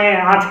అనే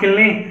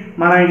ఆర్టికల్ని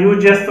మనం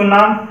యూజ్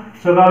చేస్తున్నాం.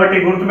 సో కాబట్టి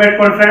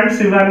గుర్తుపెట్టుకోండి ఫ్రెండ్స్,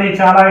 ఇవన్నీ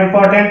చాలా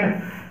ఇంపార్టెంట్.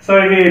 సో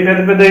ఇవి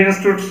పెద్ద పెద్ద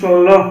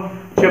ఇన్స్టిట్యూట్స్లో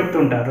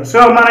చెప్తుంటారు. సో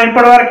మనం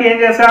ఇప్పటివరకు ఏం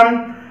చేసాం,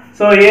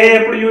 సో ఏ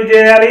ఎప్పుడు యూజ్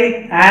చేయాలి,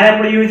 యాన్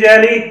ఎప్పుడు యూజ్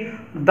చేయాలి,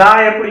 ద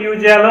ఎప్పుడు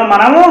యూజ్ చేయాలో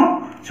మనము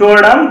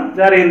చూడడం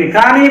జరిగింది.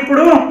 కానీ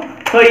ఇప్పుడు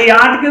సో ఈ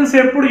ఆర్టికల్స్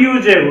ఎప్పుడు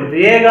యూజ్ చేయకూడదు,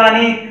 ఏ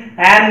కానీ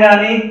యాన్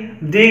కానీ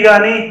ది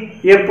కానీ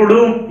ఎప్పుడు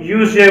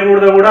యూజ్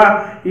చేయకూడదో కూడా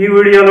ఈ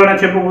వీడియోలోనే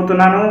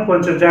చెప్పబోతున్నాను,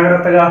 కొంచెం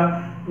జాగ్రత్తగా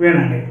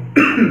వినండి.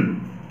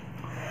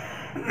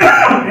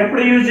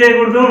 ఎప్పుడు యూజ్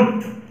చేయకూడదు,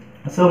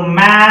 so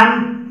man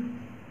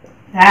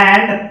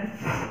and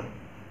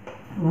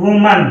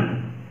women.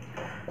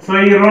 So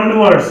ఈ రెండు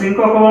వర్డ్స్,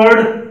 ఇంకొక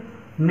వర్డ్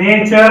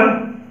నేచర్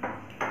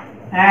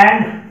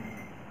అండ్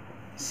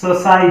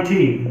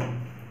సొసైటీ,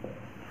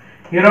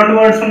 ఈ రెండు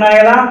వర్డ్స్ ఉన్నాయి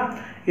కదా.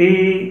 ఈ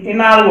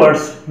 4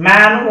 words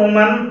man,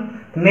 women,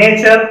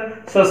 nature,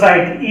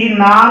 society, ఈ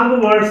 4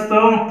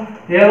 వర్డ్స్తో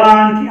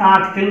ఎలాంటి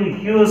ఆర్టికల్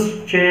యూజ్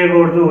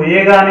చేయకూడదు. ఏ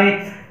కానీ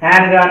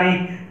యాన్ కానీ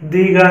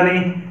ది కానీ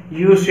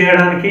యూజ్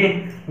చేయడానికి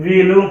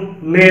వీలు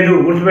లేదు,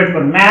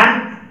 గుర్తుపెట్టుకోండి. Man,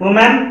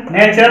 women,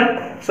 nature,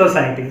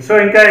 society. So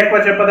ఇంకా ఎక్కువ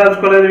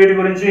చెప్పదలుచుకోలేదు వీటి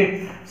గురించి.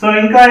 సో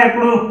ఇంకా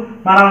ఎప్పుడు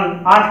మనం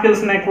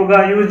ఆర్టికల్స్ని ఎక్కువగా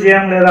యూజ్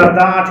చేయం లేదా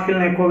ద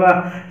ఆర్టికల్ని ఎక్కువగా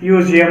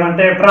యూజ్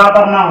చేయమంటే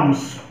proper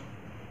nouns.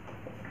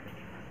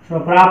 So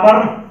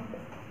proper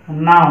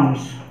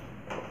nouns,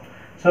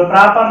 so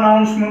proper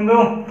nouns ముందు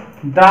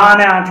ద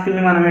అనే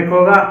ఆర్టికల్ని మనం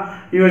ఎక్కువగా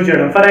యూజ్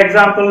చేయడం. ఫర్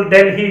ఎగ్జాంపుల్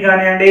ఢిల్లీ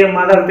కానివ్వండి,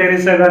 మదర్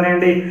తెరీసా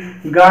కానివ్వండి,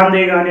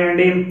 గాంధీ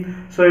కానివ్వండి,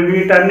 సో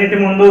వీటన్నిటి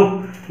ముందు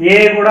ఏ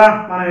కూడా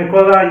మనం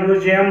ఎక్కువగా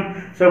యూజ్ చేయం.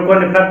 సో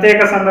కొన్ని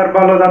ప్రత్యేక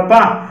సందర్భాల్లో తప్ప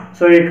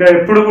సో ఇక్కడ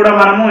ఎప్పుడు కూడా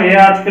మనము ఏ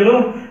ఆర్టికల్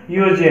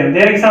యూజ్ చేయం.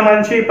 దేనికి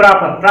సంబంధించి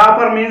ప్రాపర్.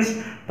 ప్రాపర్ మీన్స్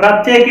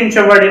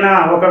ప్రత్యేకించబడిన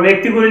ఒక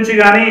వ్యక్తి గురించి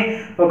కానీ,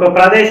 ఒక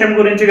ప్రదేశం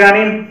గురించి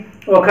కానీ,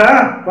 ఒక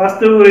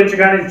వస్తువు గురించి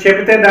కానీ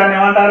చెబితే దాన్ని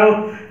ఏమంటారు,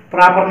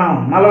 ప్రాపర్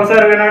నౌన్. మళ్ళీ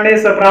ఒకసారి వినండి.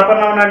 సో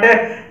ప్రాపర్ నౌన్ అంటే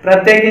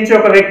ప్రత్యేకించి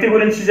ఒక వ్యక్తి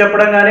గురించి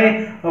చెప్పడం కానీ,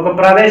 ఒక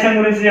ప్రదేశం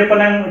గురించి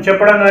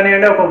చెప్పడం కానీ,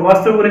 అంటే ఒక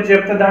వస్తువు గురించి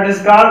చెప్తే that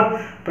is called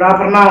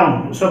proper noun.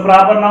 So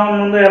proper noun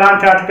ముందు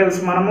ఎలాంటి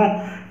ఆర్టికల్స్ మనము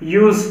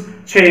యూజ్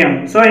చేయం.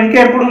 సో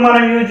ఇంకెప్పుడు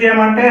మనం యూజ్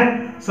చేయమంటే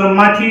so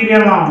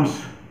material nouns.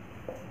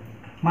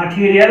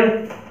 Material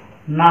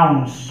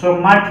nouns, so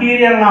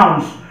material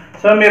nouns.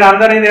 So మీరు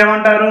అందరూ ఇది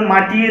ఏమంటారు,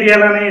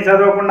 మటీరియల్ అని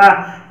చదవకుండా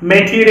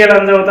మెటీరియల్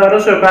అని చదువుతారు.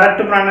 సో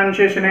కరెక్ట్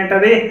ప్రొనౌన్సియేషన్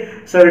ఏంటది,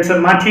 so it's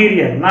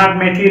material, not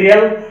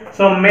material.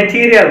 So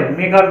material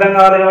మీకు అర్థం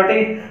కాదు కాబట్టి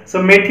సో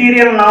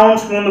మెటీరియల్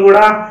నౌన్స్ ముందు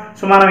కూడా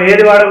సో మనం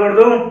ఏది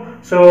వాడకూడదు,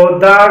 సో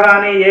ద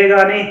కానీ ఏ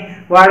కానీ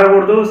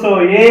వాడకూడదు. సో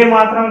ఏ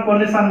మాత్రం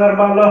కొన్ని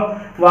సందర్భాల్లో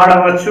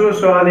వాడవచ్చు.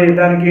 సో అది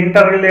దానికి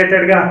ఇంటర్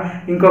రిలేటెడ్గా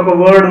ఇంకొక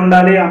వర్డ్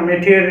ఉండాలి ఆ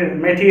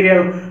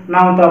మెటీరియల్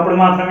నౌన్తో, అప్పుడు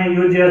మాత్రమే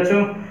యూజ్ చేయొచ్చు.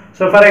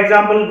 సో ఫర్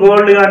ఎగ్జాంపుల్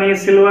గోల్డ్ కానీ,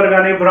 సిల్వర్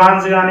కానీ,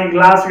 బ్రాంజ్ కానీ,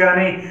 గ్లాస్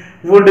కానీ,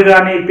 వుడ్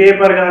కానీ,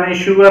 పేపర్ కానీ,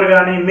 షుగర్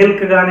కానీ,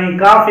 మిల్క్ కానీ,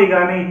 కాఫీ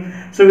కానీ,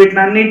 సో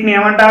వీటినన్నిటిని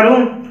ఏమంటారు,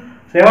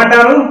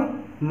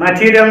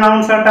 మెటీరియల్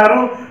నౌన్స్ అంటారు.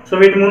 సో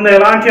వీటి ముందు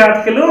ఎలాంటి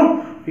ఆర్టికల్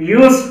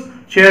యూజ్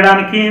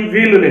చేయడానికి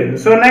వీలు లేదు.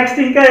 సో నెక్స్ట్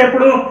ఇంకా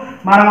ఎప్పుడు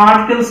మనం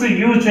ఆర్టికల్స్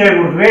యూజ్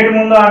చేయకూడదు, వేటి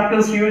ముందు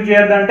articles use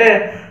చేయొద్దంటే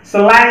so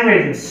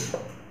languages.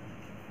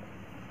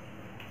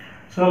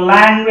 So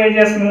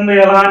languages ముందు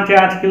ఎలాంటి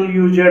ఆర్టికల్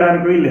యూజ్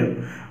చేయడానికి వీల్లేదు.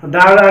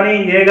 దా కానీ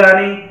ఏ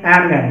కానీ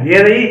యాన్ కానీ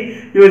ఏది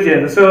యూజ్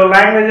చేయదు. సో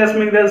లాంగ్వేజెస్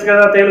మీకు తెలుసు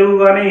కదా, తెలుగు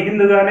కానీ,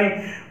 హిందీ కానీ,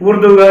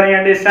 ఉర్దూ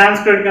కానివ్వండి,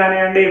 సాంస్క్రిట్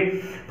కానివ్వండి,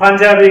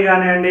 పంజాబీ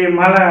కానివ్వండి,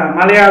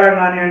 మలయాళం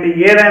కానివ్వండి,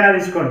 ఏదైనా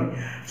తీసుకోండి.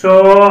 సో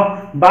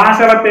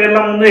భాషల పేర్ల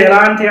ముందు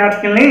ఎలాంటి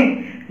ఆర్టికల్ని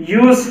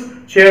యూజ్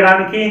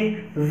చేయడానికి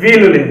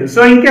వీలు లేదు. సో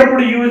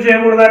ఇంకెప్పుడు యూజ్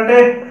చేయకూడదంటే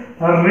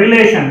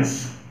రిలేషన్స్.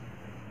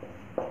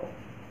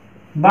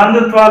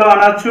 బంధుత్వాలు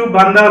అనొచ్చు,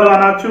 బంధాలు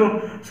అనొచ్చు.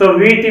 సో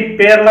వీటి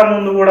పేర్ల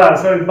ముందు కూడా,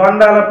 సో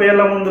బంధాల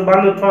పేర్ల ముందు,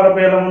 బంధుత్వాల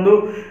పేర్ల ముందు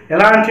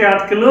ఎలాంటి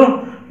ఆర్టికల్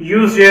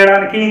యూజ్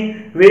చేయడానికి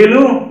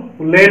వీలు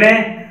లేనే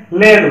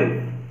లేదు.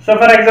 So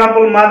for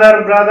example mother,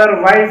 brother,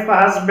 wife,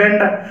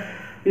 husband,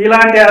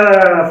 ఇలాంటి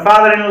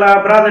father in law,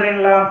 brother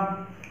in law,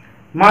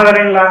 mother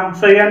in law,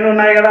 so ఇవన్నీ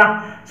ఉన్నాయి కదా.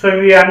 సో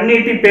ఇవి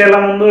అన్నిటి పేర్ల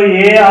ముందు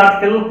ఏ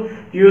ఆర్టికల్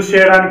యూజ్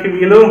చేయడానికి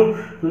వీలు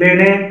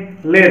లేనే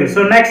లేదు.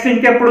 సో నెక్స్ట్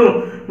ఇంకెప్పుడు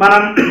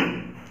మనం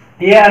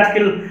ఏ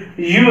ఆర్టికల్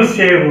యూజ్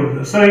చేయకూడదు.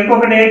 సో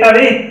ఇంకొకటి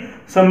ఏంటది,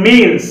 సో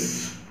మీల్స్.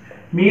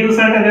 మీల్స్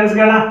అంటే తెలుసు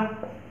కదా.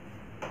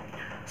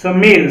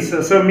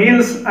 సో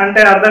మీల్స్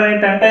అంటే అర్థం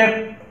ఏంటంటే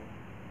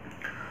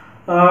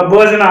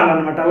భోజనాలు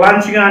అనమాట.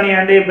 లంచ్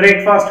కానివ్వండి,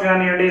 బ్రేక్ఫాస్ట్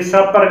కానివ్వండి,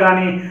 సప్పర్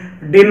కానీ,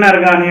 డిన్నర్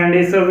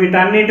కానివ్వండి. సో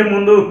వీటన్నిటి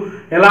ముందు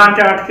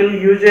ఎలాంటి ఆర్టికల్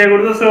యూజ్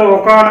చేయకూడదు. సో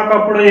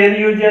ఒకనొకప్పుడు ఏది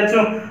యూజ్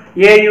చేయొచ్చు,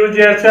 ఏ యూజ్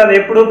చేయొచ్చు. అది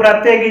ఎప్పుడు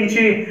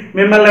ప్రత్యేకించి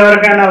మిమ్మల్ని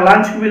ఎవరికైనా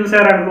లంచ్కి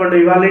పిలిచారనుకోండి,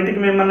 వాళ్ళ ఇంటికి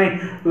మిమ్మల్ని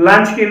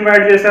లంచ్కి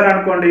ఇన్వైట్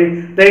చేశారనుకోండి,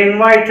 they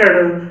invited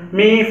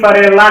me for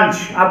a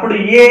lunch, అప్పుడు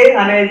ఏ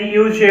అనేది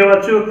యూజ్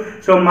చేయవచ్చు.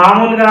 సో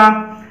మామూలుగా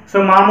సో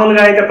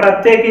మామూలుగా అయితే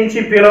ప్రత్యేకించి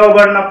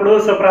పిలువబడినప్పుడు,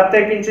 సో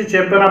ప్రత్యేకించి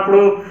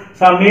చెప్పినప్పుడు,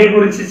 సో మీ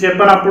గురించి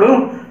చెప్పినప్పుడు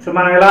సో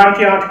మనం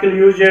ఎలాంటి ఆర్టికల్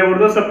యూజ్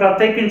చేయకూడదు. సో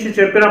ప్రత్యేకించి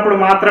చెప్పినప్పుడు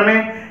మాత్రమే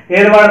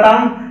ఏది వాడతాం,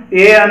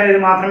 ఏ అనేది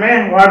మాత్రమే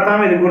వాడతాం.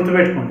 ఇది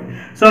గుర్తుపెట్టుకోండి.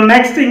 సో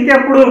నెక్స్ట్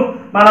ఇంకెప్పుడు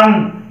మనం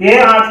ఏ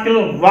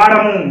ఆర్టికల్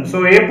వాడము, సో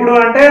ఎప్పుడు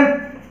అంటే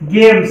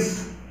గేమ్స్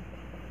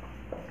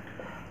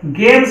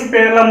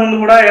పేర్ల ముందు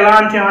కూడా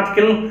ఎలాంటి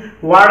ఆర్టికల్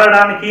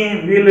వాడడానికి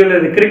వీలు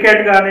లేదు.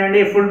 క్రికెట్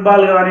కానివ్వండి,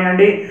 ఫుట్బాల్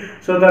కానివ్వండి,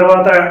 సో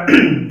తర్వాత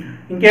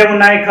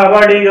ఇంకేమున్నాయి,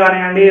 కబడ్డీ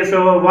కానివ్వండి, సో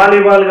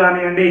వాలీబాల్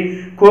కానివ్వండి,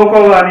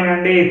 ఖోఖో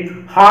కానివ్వండి,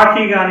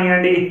 హాకీ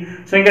కానివ్వండి,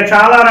 సో ఇంకా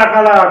చాలా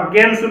రకాల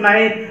గేమ్స్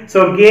ఉన్నాయి. సో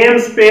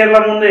గేమ్స్ పేర్ల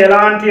ముందు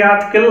ఎలాంటి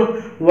ఆర్టికల్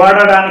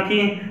వాడడానికి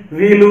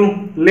వీలు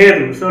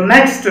లేదు. సో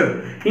నెక్స్ట్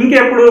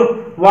ఇంకెప్పుడు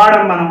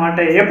వాడము మనం,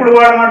 అంటే ఎప్పుడు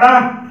వాడమాట,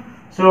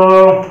 సో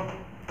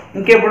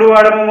ఇంకెప్పుడు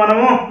వాడము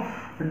మనము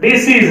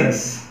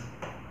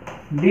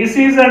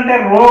డిసీజ్ అంటే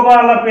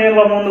రోగాల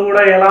పేర్ల ముందు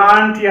కూడా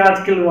ఎలాంటి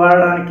ఆర్టికల్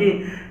వాడడానికి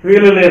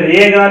వీలు లేదు.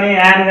 ఏ కానీ,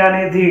 యాన్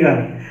కానీ, ది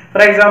కానీ.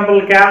 ఫర్ ఎగ్జాంపుల్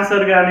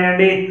క్యాన్సర్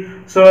కానివ్వండి,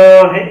 సో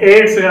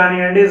ఎయిడ్స్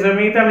కానివ్వండి, సో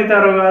మిగతా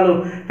రోగాలు,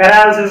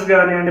 పెరాలసిస్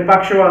కానివ్వండి,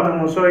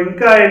 పక్షవాతము, సో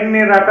ఇంకా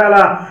ఎన్ని రకాల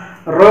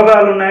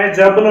రోగాలు ఉన్నాయో,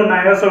 జబ్బులు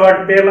ఉన్నాయో, సో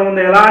వాటి పేర్ల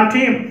ముందు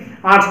ఎలాంటి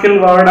ఆర్టికల్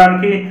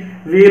వాడడానికి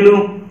వీలు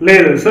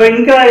లేదు. సో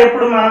ఇంకా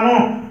ఎప్పుడు మనము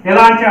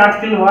ఎలాంటి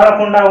ఆర్టికల్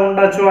వాడకుండా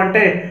ఉండొచ్చు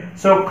అంటే,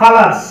 సో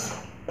కలర్స్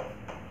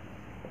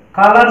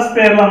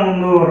పేర్ల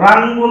ముందు,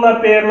 రంగుల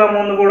పేర్ల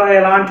ముందు కూడా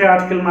ఎలాంటి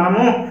ఆర్టికల్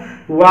మనము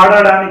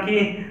వాడడానికి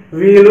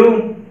వీలు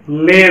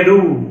లేదు.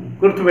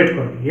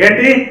 గుర్తుపెట్టుకోండి.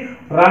 ఏంటి,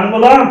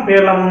 రంగుల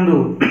పేర్ల ముందు.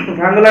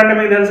 రంగులు అంటే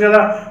మీకు తెలుసు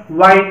కదా,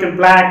 white,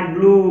 black,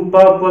 blue,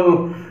 purple,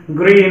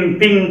 green,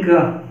 pink,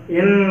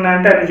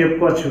 అంటే అని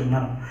చెప్పుకోవచ్చు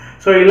మనం.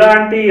 సో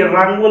ఇలాంటి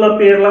రంగుల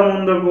పేర్ల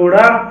ముందు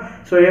కూడా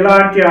సో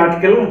ఎలాంటి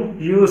ఆర్టికల్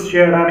యూజ్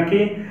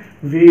చేయడానికి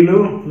వీలు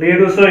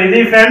లేదు. సో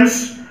ఇది ఫ్రెండ్స్,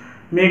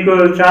 మీకు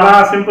చాలా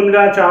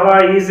సింపుల్గా, చాలా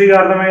ఈజీగా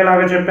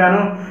అర్థమయ్యేలాగా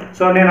చెప్పాను.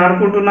 సో నేను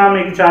అనుకుంటున్నా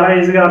మీకు చాలా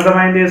ఈజీగా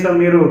అర్థమైంది. సో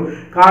మీరు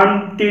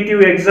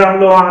కాంపిటేటివ్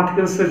ఎగ్జామ్లో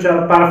ఆర్టికల్స్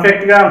చాలా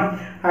పర్ఫెక్ట్గా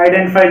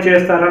ఐడెంటిఫై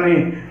చేస్తారని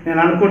నేను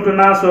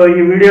అనుకుంటున్నా. సో ఈ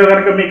వీడియో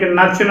కనుక మీకు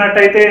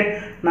నచ్చినట్టయితే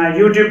నా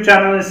యూట్యూబ్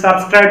ఛానల్ని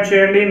సబ్స్క్రైబ్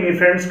చేయండి, మీ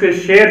ఫ్రెండ్స్కి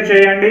షేర్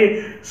చేయండి.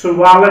 సో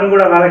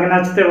వాళ్ళకి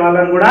నచ్చితే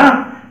వాళ్ళని కూడా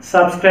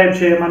సబ్స్క్రైబ్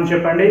చేయమని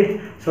చెప్పండి.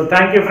 So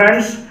thank you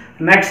friends.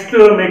 Next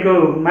మీకు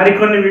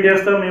మరికొన్ని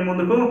వీడియోస్తో మీ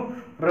ముందుకు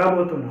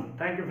రాబోతున్నాం.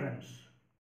 Thank you friends.